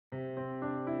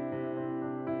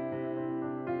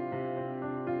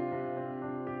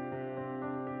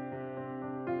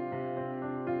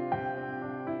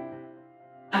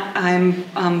Matt.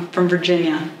 I'm from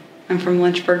Virginia. I'm from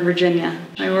Lynchburg, Virginia.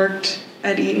 I worked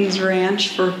at Eaton's Ranch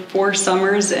for 4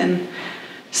 summers and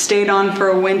stayed on for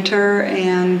a winter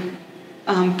and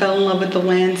fell in love with the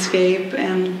landscape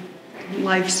and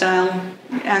lifestyle,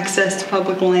 access to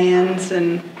public lands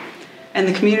and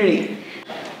the community.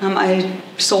 I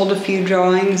sold a few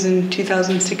drawings in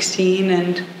 2016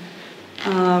 and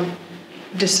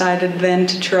decided then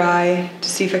to try to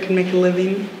see if I could make a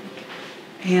living,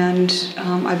 and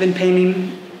I've been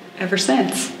painting ever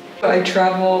since. I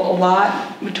travel a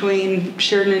lot between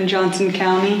Sheridan and Johnson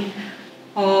County.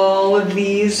 All of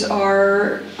these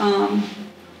are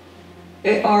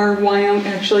Wyoming.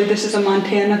 Actually, this is a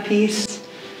Montana piece,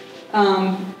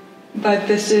 but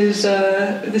this is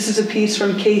a piece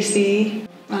from KC.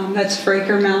 That's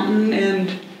Fraker Mountain,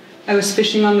 and I was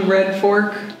fishing on the Red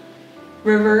Fork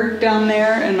River down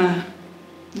there, and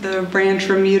the branch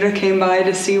Remuda came by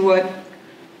to see what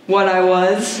I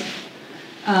was.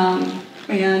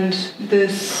 And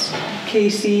this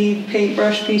KC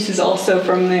paintbrush piece is also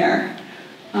from there.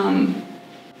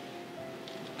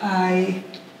 I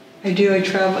do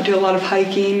a lot of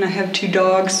hiking. I have 2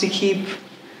 dogs to keep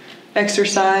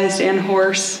exercised, and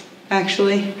horse,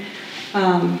 actually.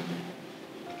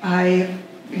 I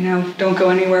don't go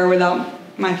anywhere without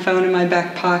my phone in my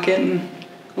back pocket, and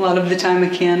a lot of the time I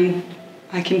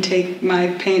can take my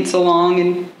paints along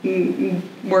and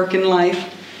work in life.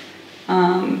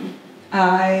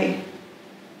 I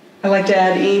like to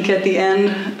add ink at the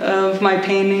end of my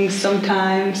paintings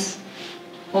sometimes.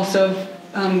 Also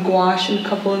gouache in a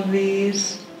couple of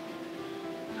these.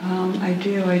 I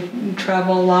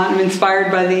travel a lot. I'm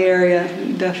inspired by the area,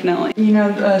 definitely.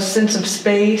 A sense of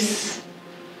space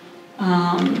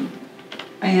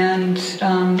and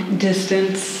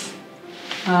distance.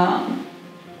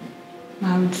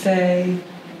 I would say,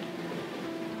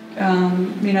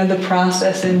 the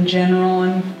process in general,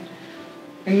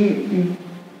 and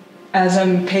as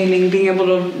I'm painting, being able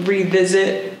to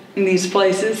revisit in these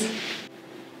places.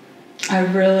 I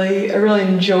really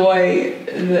enjoy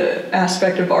the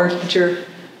aspect of art that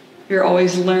you're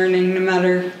always learning, no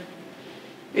matter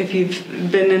if you've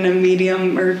been in a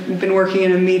medium or been working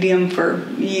in a medium for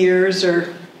years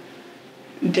or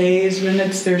days,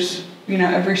 minutes. There's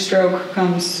every stroke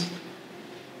comes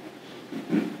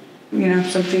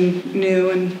something new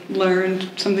and learned,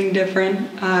 something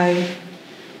different.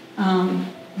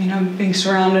 Being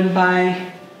surrounded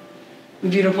by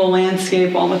beautiful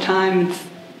landscape all the time, it's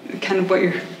kind of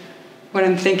what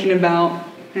I'm thinking about.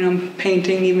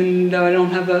 Painting, even though I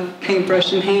don't have a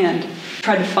paintbrush in hand.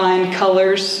 Try to find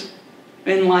colors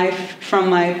in life from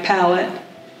my palette.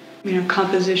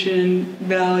 Composition and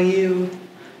value.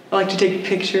 I like to take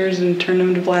pictures and turn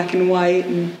them to black and white,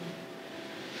 and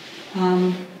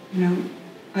I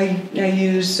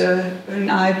use an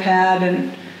iPad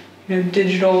and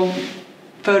digital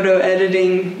photo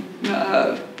editing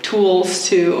tools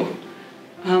to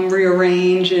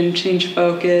rearrange and change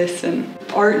focus. And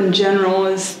art in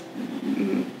general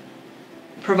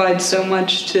provides so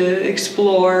much to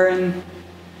explore, and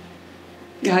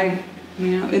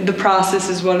the process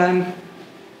is what I'm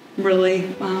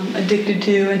really addicted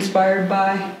to, inspired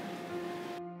by.